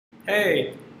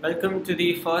Hey, welcome to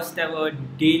the first ever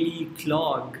daily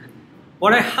clog.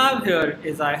 What I have here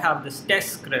is I have this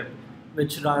test script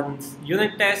which runs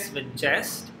unit tests with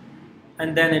jest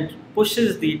and then it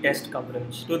pushes the test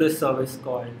coverage to the service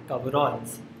called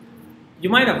coveralls.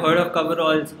 You might have heard of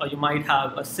coveralls or you might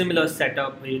have a similar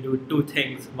setup where you do two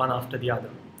things one after the other.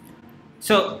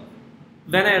 So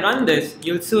when I run this,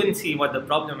 you'll soon see what the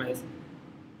problem is.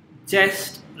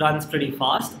 Jest runs pretty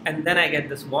fast and then I get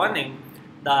this warning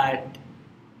that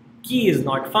key is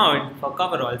not found for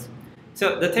coveralls.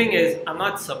 So the thing is, I'm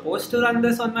not supposed to run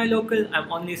this on my local,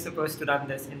 I'm only supposed to run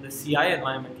this in the CI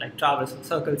environment like Travis or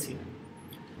Circle CI.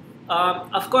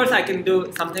 Of course, I can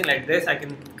do something like this. I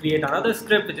can create another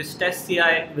script which is test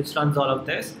CI, which runs all of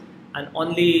this and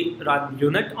only run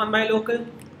unit on my local.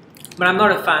 But I'm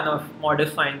not a fan of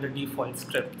modifying the default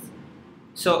scripts.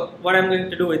 So what I'm going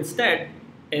to do instead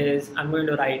is I'm going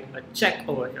to write a check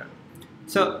over here.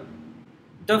 So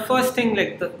the first thing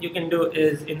you can do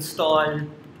is install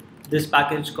this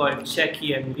package called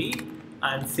checkenv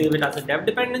and save it as a dev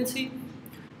dependency.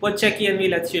 What checkenv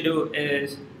lets you do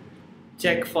is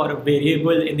check for a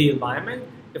variable in the environment.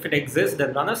 If it exists,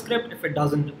 then run a script. If it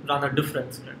doesn't, run a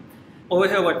different script. Over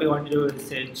here, what we want to do is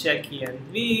say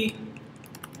checkenv,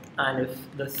 and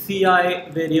if the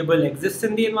CI variable exists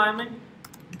in the environment,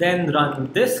 then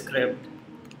run this script.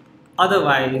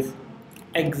 Otherwise,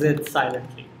 exit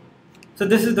silently. So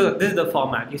this is the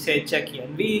format. You say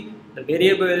checkenv, the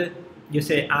variable, you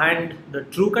say and the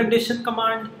true condition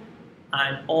command,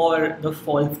 and or the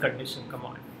false condition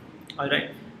command. Alright.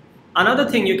 Another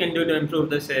thing you can do to improve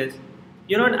this is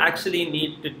you don't actually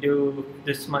need to do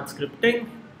this much scripting.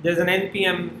 There's an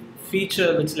npm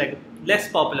feature which is like a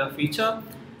less popular feature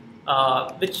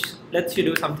which lets you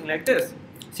do something like this.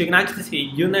 So you can actually say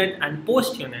unit and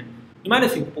post unit. You might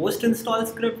have seen post install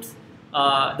scripts.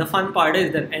 The fun part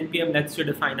is that npm lets you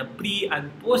define a pre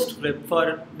and post script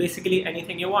for basically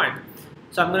anything you want.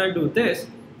 So I'm going to do this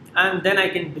and then I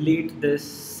can delete this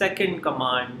second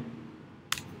command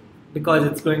because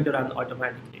it's going to run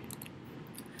automatically.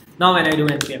 Now when I do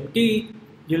npm t,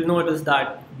 you'll notice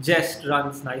that jest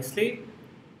runs nicely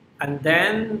and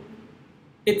then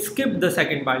it skipped the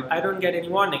second byte. I don't get any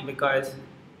warning because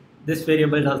this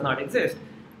variable does not exist,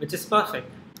 which is perfect.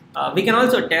 We can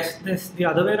also test this the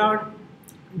other way around.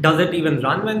 Does it even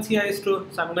run when CI is true?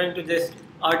 So I'm going to just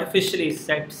artificially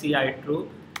set CI true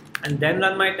and then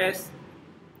run my test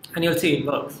and you'll see it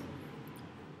works.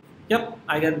 Yep,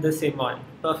 I get the same one.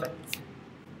 Perfect.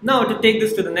 Now to take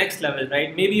this to the next level,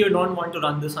 right? Maybe you don't want to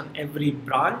run this on every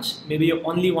branch. Maybe you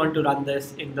only want to run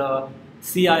this in the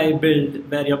CI build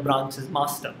where your branch is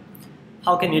master.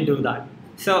 How can you do that?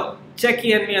 So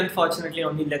checkenv unfortunately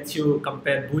only lets you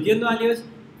compare Boolean values,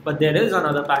 but there is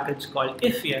another package called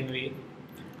ifenv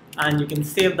and you can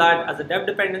save that as a dev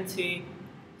dependency.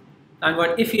 And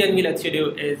what ifenv lets you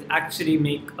do is actually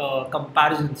make a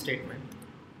comparison statement.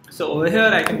 So over here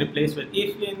I can replace with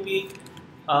ifenv.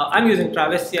 I'm using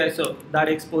Travis CI, so that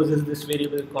exposes this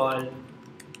variable called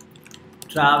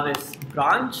Travis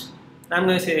branch. I'm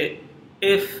going to say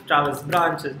if Travis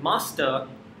branch is master,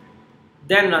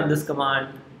 then run this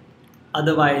command,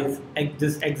 otherwise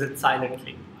just exit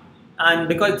silently. And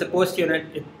because it's a post unit,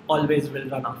 it always will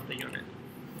run after unit.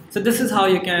 So this is how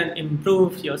you can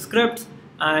improve your scripts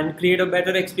and create a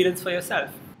better experience for yourself.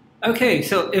 Okay,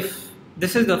 so if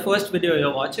this is the first video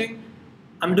you're watching,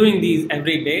 I'm doing these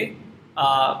every day.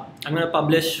 I'm going to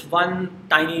publish one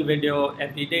tiny video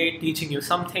every day teaching you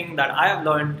something that I have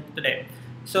learned today.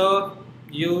 So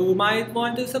you might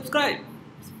want to subscribe.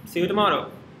 See you tomorrow.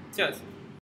 Cheers.